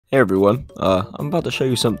Hey everyone, I'm about to show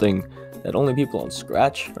you something that only people on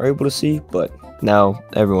Scratch are able to see, but now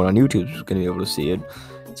everyone on YouTube is going to be able to see it.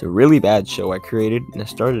 It's a really bad show I created, and I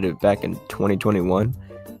started it back in 2021.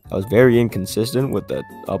 I was very inconsistent with the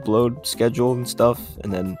upload schedule and stuff,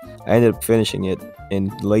 and then I ended up finishing it in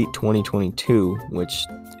late 2022, which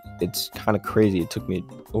it's kind of crazy. It took me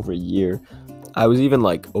over a year. I was even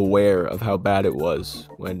aware of how bad it was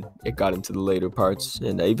when it got into the later parts,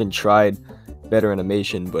 and I even tried better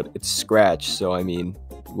animation, but it's Scratch, so I mean,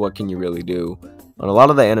 what can you really do? And a lot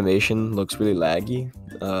of the animation looks really laggy,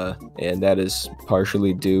 and that is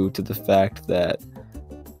partially due to the fact that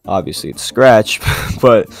obviously it's Scratch,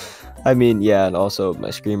 but I mean, yeah, and also my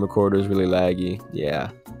screen recorder is really laggy,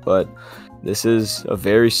 yeah, but this is a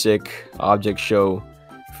very sick object show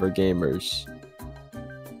for gamers.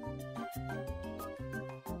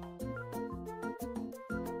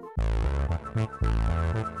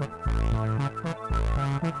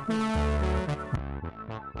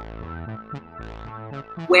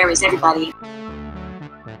 Where is everybody?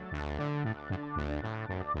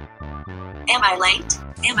 Am I late?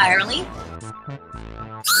 Am I early?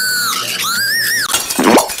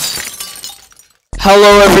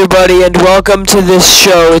 Hello everybody and welcome to this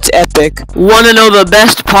show. It's epic. Wanna know the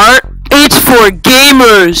best part? It's for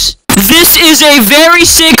gamers! This is a very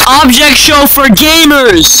sick object show for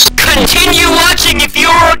gamers! Continue watching if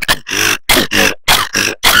you're...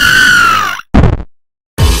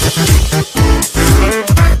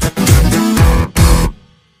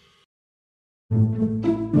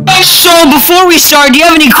 So before we start, do you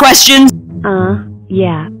have any questions?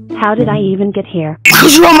 Yeah. How did I even get here?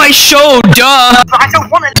 Cause you're on my show, duh! I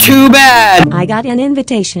don't want it. Too bad. I got an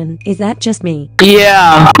invitation. Is that just me?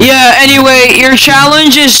 Yeah, anyway, your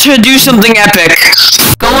challenge is to do something epic.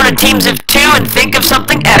 Go into teams of 2 and think of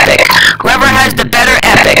something epic. Whoever has the better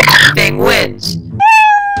epic thing wins.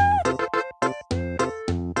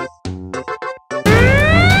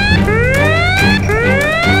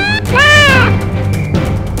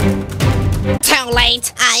 Too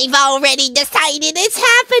late. I've already decided it's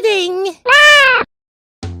happening.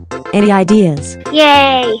 Any ideas?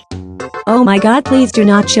 Yay. Oh my god, please do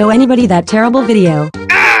not show anybody that terrible video.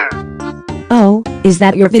 Oh, is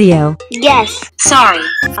that your video? Yes. Sorry.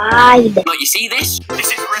 Fine. But you see this?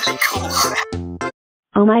 This is really cool.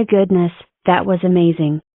 Oh my goodness, that was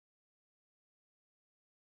amazing.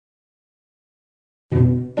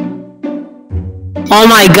 Oh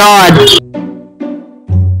my god.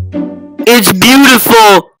 It's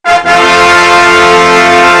beautiful.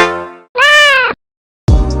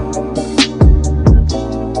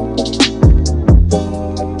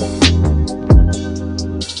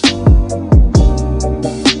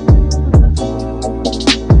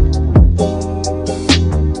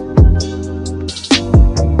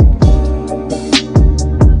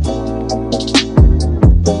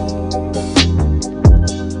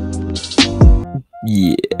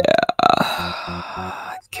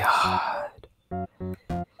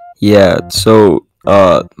 Yeah, so,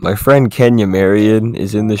 my friend Kenya Marion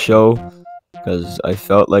is in the show, because I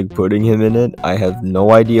felt like putting him in it. I have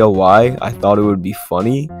no idea why. I thought it would be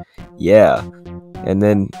funny. Yeah. And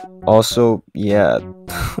then, also, yeah,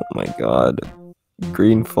 oh my god.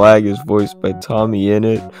 Green Flag is voiced by Tommy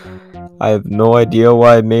Innit. I have no idea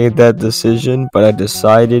why I made that decision, but I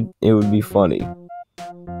decided it would be funny.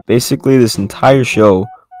 Basically, this entire show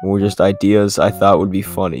were just ideas I thought would be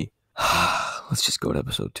funny. Let's just go to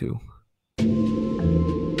episode 2.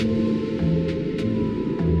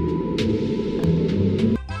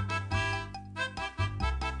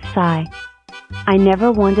 Sigh. I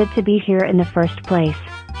never wanted to be here in the first place.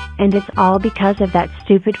 And it's all because of that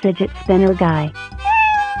stupid fidget spinner guy.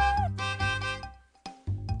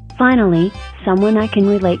 Finally, someone I can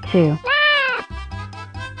relate to.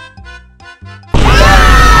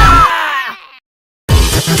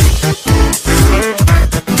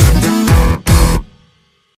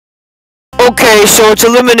 Okay, so it's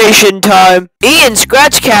elimination time. E and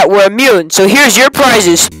Scratch Cat were immune, so here's your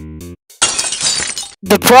prizes.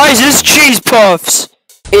 The prize is cheese puffs.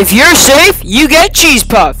 If you're safe, you get cheese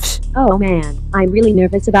puffs. Oh man, I'm really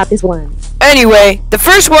nervous about this one. Anyway, the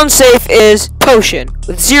first one safe is Potion,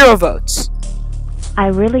 with 0 votes. I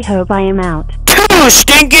really hope I am out. Too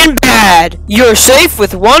stinking bad. You're safe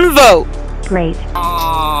with 1 vote. Great.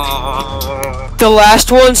 The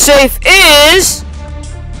last one safe is...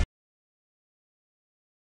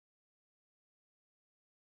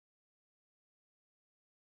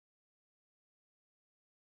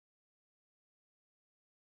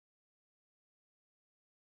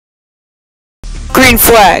 Green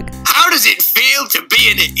Flag. How does it feel to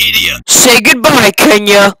be an idiot? Say goodbye,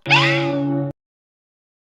 Kenya.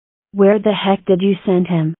 Where the heck did you send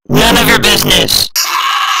him? None of your business.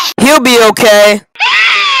 He'll be okay.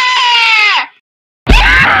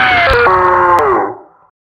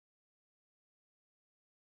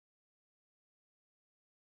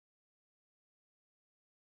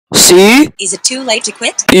 See? Is it too late to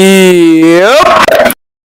quit? Yep.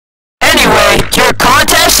 Anyway, your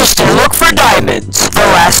contest is to look for diamonds. The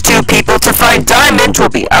last 2 people to find diamonds will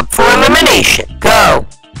be up for elimination. Go.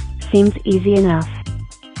 Seems easy enough.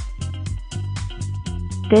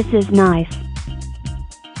 This is nice.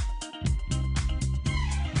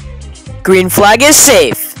 Green flag is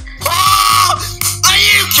safe. Are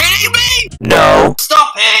you kidding me? No.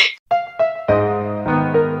 Stop it!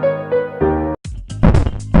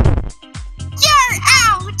 You're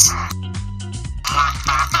out!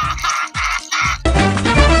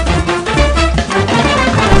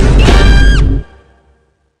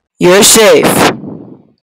 You're safe.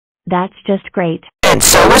 That's just great. And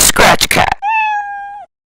so is Scratch Cat.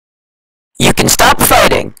 You can stop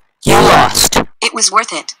fighting. You lost. It was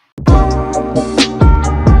worth it.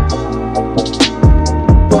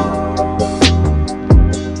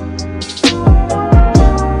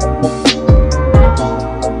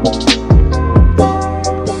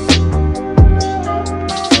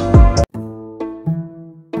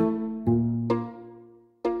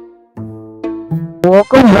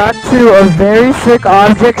 Welcome back to a very sick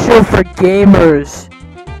object show for gamers.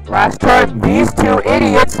 Last time, these 2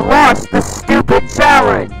 idiots lost the stupid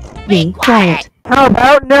challenge. Be quiet. How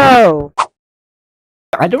about no?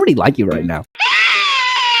 I don't really like you right now.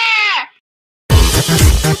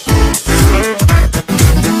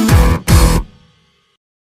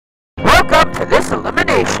 Welcome to this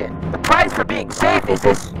elimination. The prize for being safe is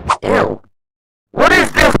this... Ew. What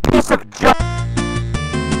is this piece of junk?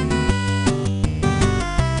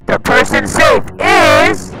 The person safe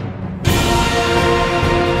is...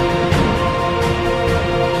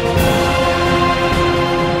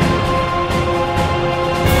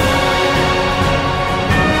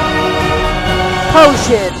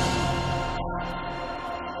 Potion.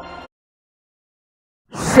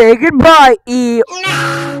 Say goodbye, E.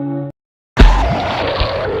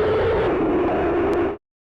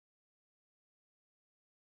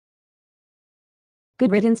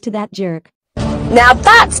 Good riddance to that jerk. Now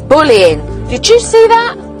that's bullying. Did you see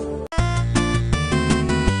that?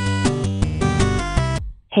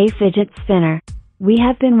 Hey fidget spinner. We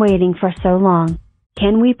have been waiting for so long.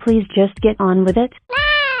 Can we please just get on with it?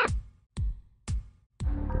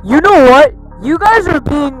 You know what? You guys are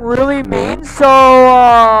being really mean,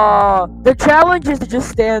 so, the challenge is to just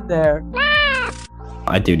stand there.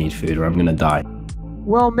 I do need food or I'm gonna die.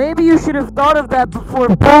 Well, maybe you should have thought of that before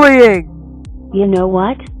bullying. You know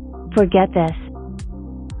what? Forget this.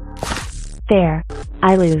 There.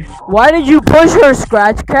 I lose. Why did you push her,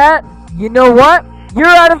 Scratch Cat? You know what? You're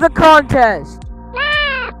out of the contest.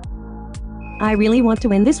 I really want to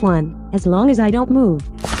win this one, as long as I don't move.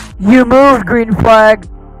 You moved, Green Flag.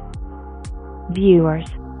 Viewers,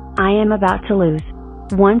 I am about to lose.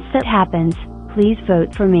 Once that happens, please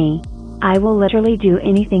vote for me. I will literally do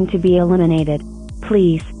anything to be eliminated.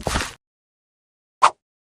 Please.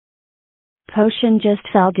 Potion just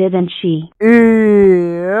fell, didn't she?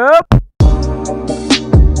 Yep.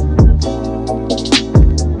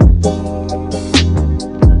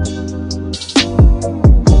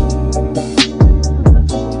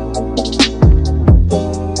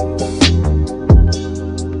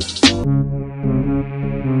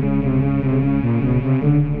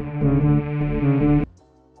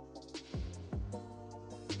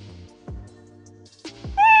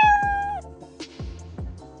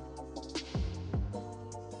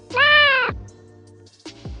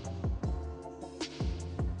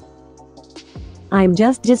 I'm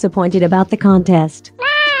just disappointed about the contest.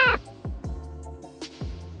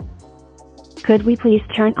 Could we please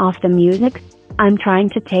turn off the music? I'm trying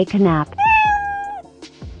to take a nap.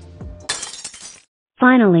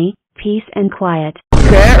 Finally, peace and quiet.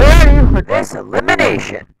 Get ready for this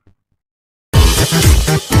elimination.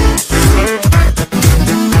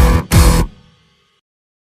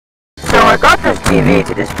 So I got this TV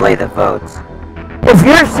to display the votes. If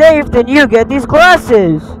you're safe, then you get these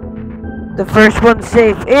glasses. The first one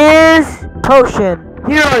safe is Potion.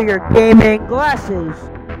 Here are your gaming glasses.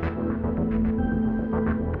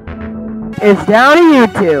 It's down to you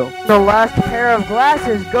two. The last pair of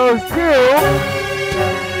glasses goes to...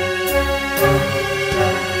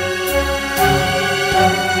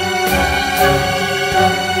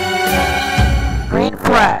 Green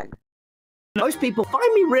Flag. Most people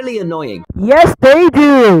find me really annoying. Yes, they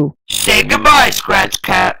do. Say goodbye, Scratch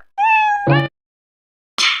Cat.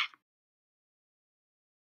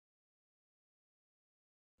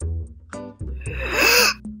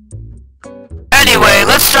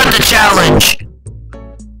 the challenge!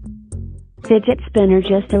 Fidget spinner,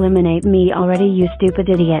 just eliminate me already, you stupid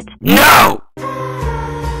idiot. No!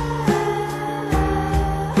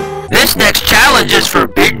 This next challenge is for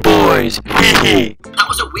big boys. Hee. That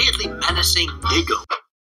was a weirdly menacing giggle.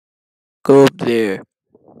 Go up there.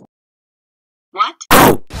 What?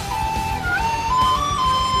 Go!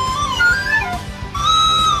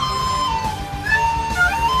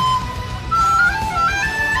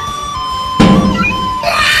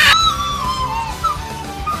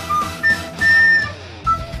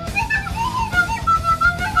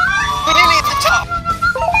 Nearly at the top.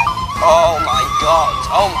 Oh my god.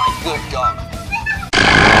 Oh my good god.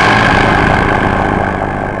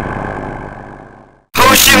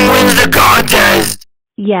 Potion wins the contest!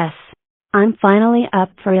 Yes. I'm finally up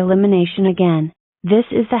for elimination again. This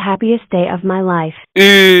is the happiest day of my life.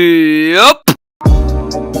 Yup!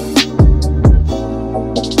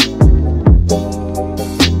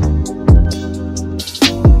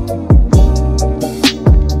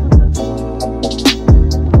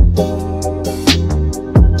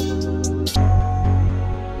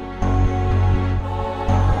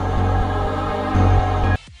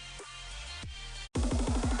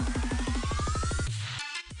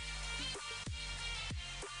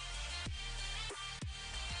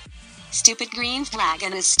 Stupid green flag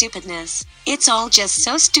and his stupidness. It's all just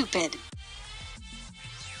so stupid.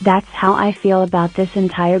 That's how I feel about this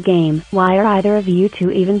entire game. Why are either of you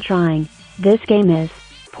two even trying? This game is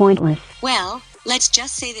pointless. Well, let's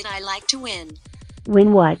just say that I like to win.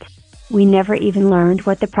 Win what? We never even learned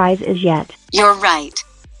what the prize is yet. You're right.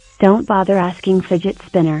 Don't bother asking Fidget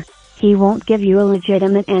Spinner. He won't give you a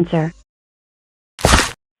legitimate answer.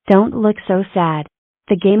 Don't look so sad.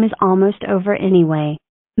 The game is almost over anyway.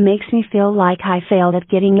 Makes me feel like I failed at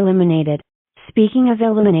getting eliminated. Speaking of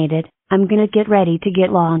eliminated, I'm gonna get ready to get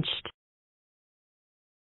launched.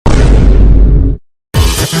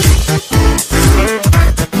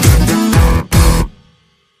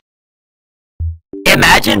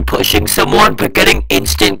 Imagine pushing someone but getting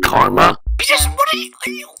instant karma. Just what are you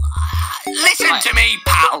listen to me,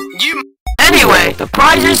 pal. You. Anyway, the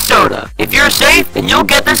prize is soda. If you're safe, then you'll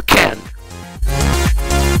get this can.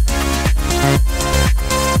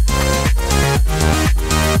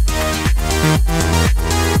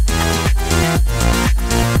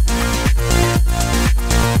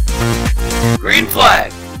 Green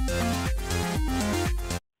flag.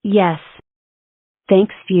 Yes.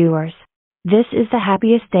 Thanks, viewers. This is the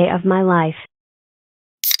happiest day of my life.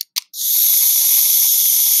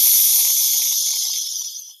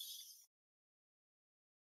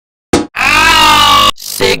 Ow!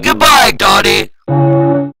 Say goodbye, Dottie.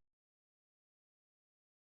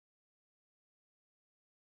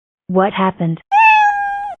 What happened?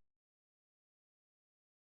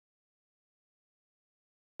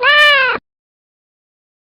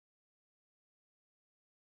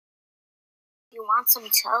 You want some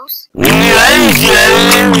toast?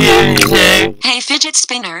 Hey, Fidget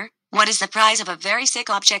Spinner, what is the prize of a very sick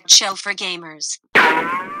object show for gamers?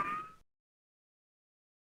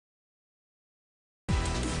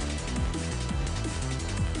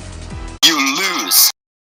 You lose.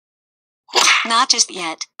 Not just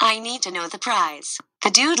yet. I need to know the prize. The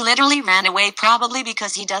dude literally ran away, probably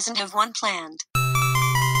because he doesn't have one planned.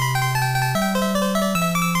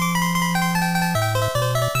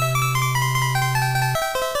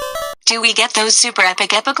 Do we get those super epic,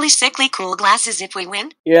 epically sickly cool glasses if we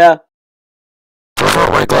win? Yeah. Those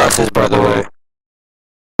aren't my glasses, by the way.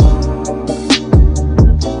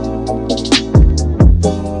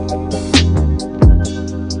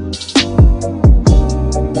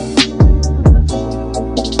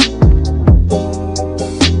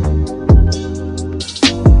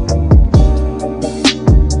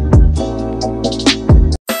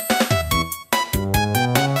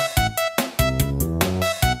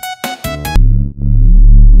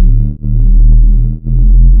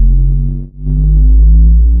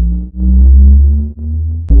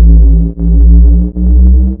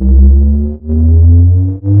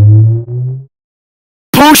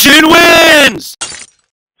 Potion wins!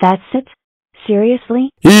 That's it?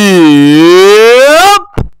 Seriously? Yep!